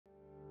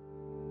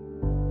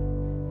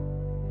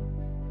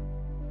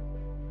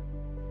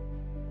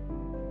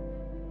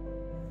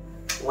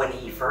When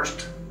he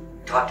first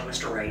talked to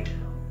Mr. Wright,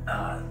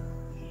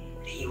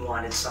 he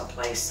wanted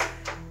someplace,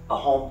 a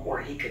home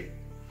where he could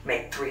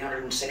make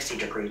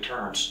 360-degree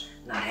turns,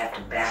 not have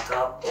to back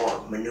up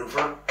or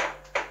maneuver.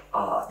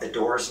 The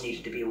doors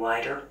needed to be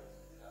wider.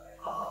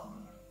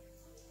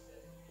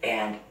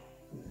 And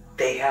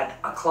they had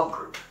a club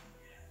group.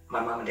 My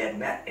mom and dad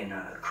met in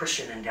a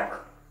Christian endeavor.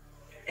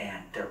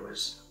 And there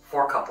was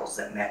 4 couples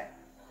that met.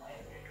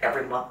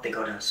 Every month they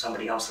go to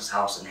somebody else's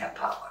house and have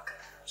potluck.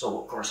 So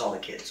of course all the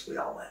kids, we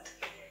all went.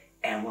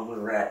 And when we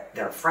were at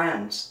their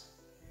friends,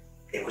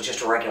 it was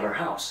just a regular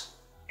house.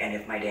 And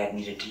if my dad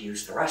needed to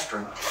use the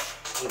restroom,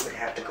 he would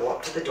have to go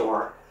up to the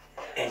door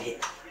and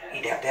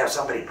he'd have to have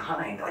somebody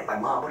behind, like my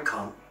mom would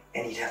come,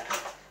 and he'd have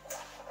to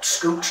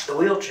scooch the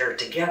wheelchair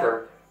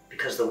together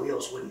because the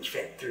wheels wouldn't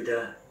fit through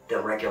the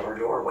regular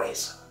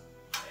doorways.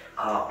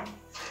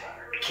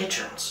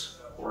 Kitchens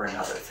were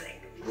another thing.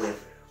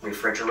 With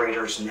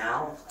refrigerators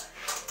now,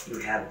 you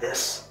have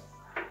this,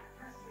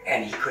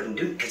 and he couldn't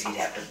do it because he'd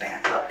have to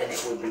back up, and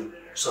it would be,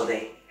 so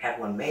they had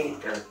one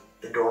made,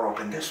 the door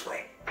opened this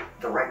way,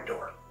 the right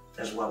door,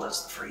 as well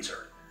as the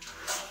freezer.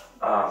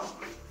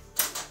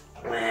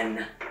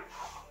 When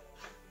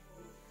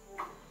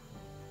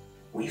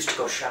we used to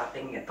go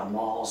shopping at the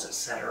malls,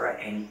 etc.,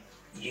 and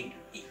he'd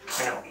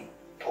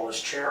pull his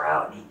chair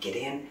out and he'd get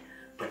in,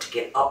 but to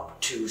get up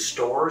to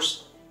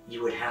stores,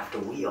 you would have to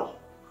wheel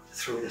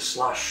through the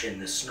slush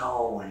and the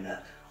snow and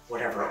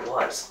whatever it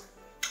was.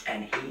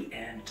 And he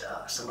and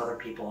some other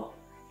people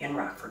in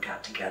Rockford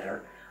got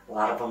together. A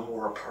lot of them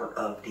were a part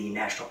of the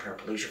National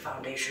Paraplegia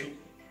Foundation,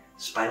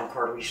 spinal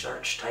cord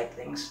research type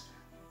things.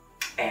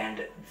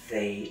 And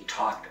they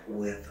talked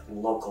with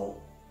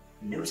local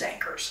news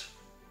anchors.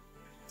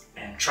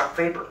 And Chuck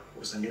Faber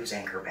was the news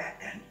anchor back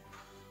then.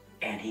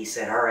 And he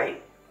said, all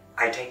right,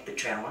 I take the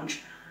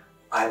challenge.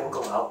 I will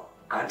go out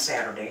on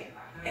Saturday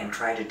and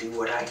try to do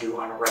what I do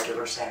on a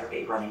regular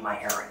Saturday, running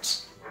my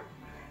errands.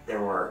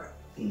 There were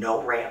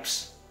no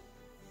ramps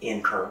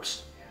in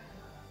curbs.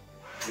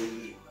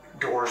 The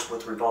doors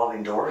with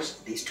revolving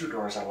doors, these 2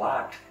 doors are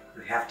locked.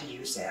 You have to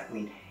use that. I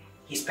mean,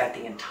 he spent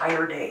the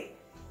entire day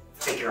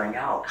figuring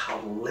out how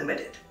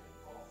limited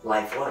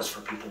life was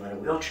for people in a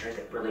wheelchair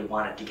that really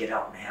wanted to get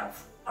out and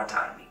have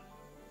autonomy.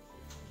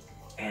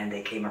 And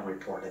they came and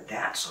reported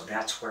that, so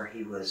that's where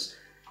he was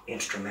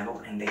instrumental.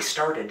 And they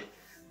started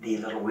the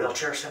little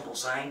wheelchair symbol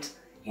signs,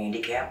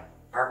 handicap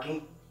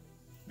parking.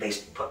 They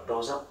put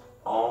those up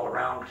all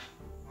around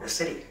the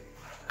city,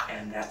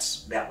 and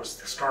that was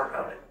the start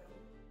of it.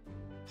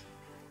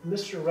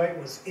 Mr.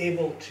 Wright was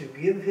able to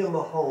give him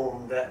a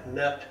home that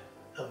met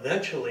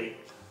eventually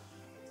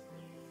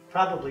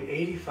probably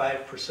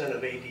 85%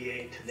 of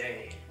ADA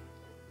today,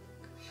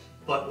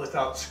 but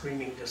without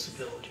screaming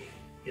disability.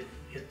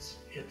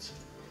 It's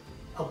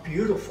a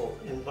beautiful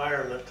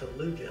environment to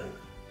live in,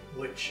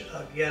 which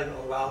again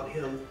allowed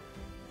him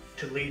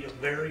to lead a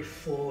very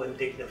full and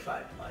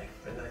dignified life.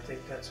 And I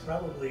think that's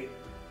probably,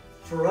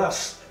 for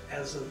us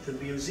as the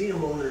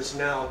museum owners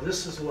now,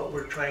 this is what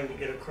we're trying to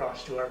get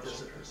across to our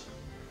visitors.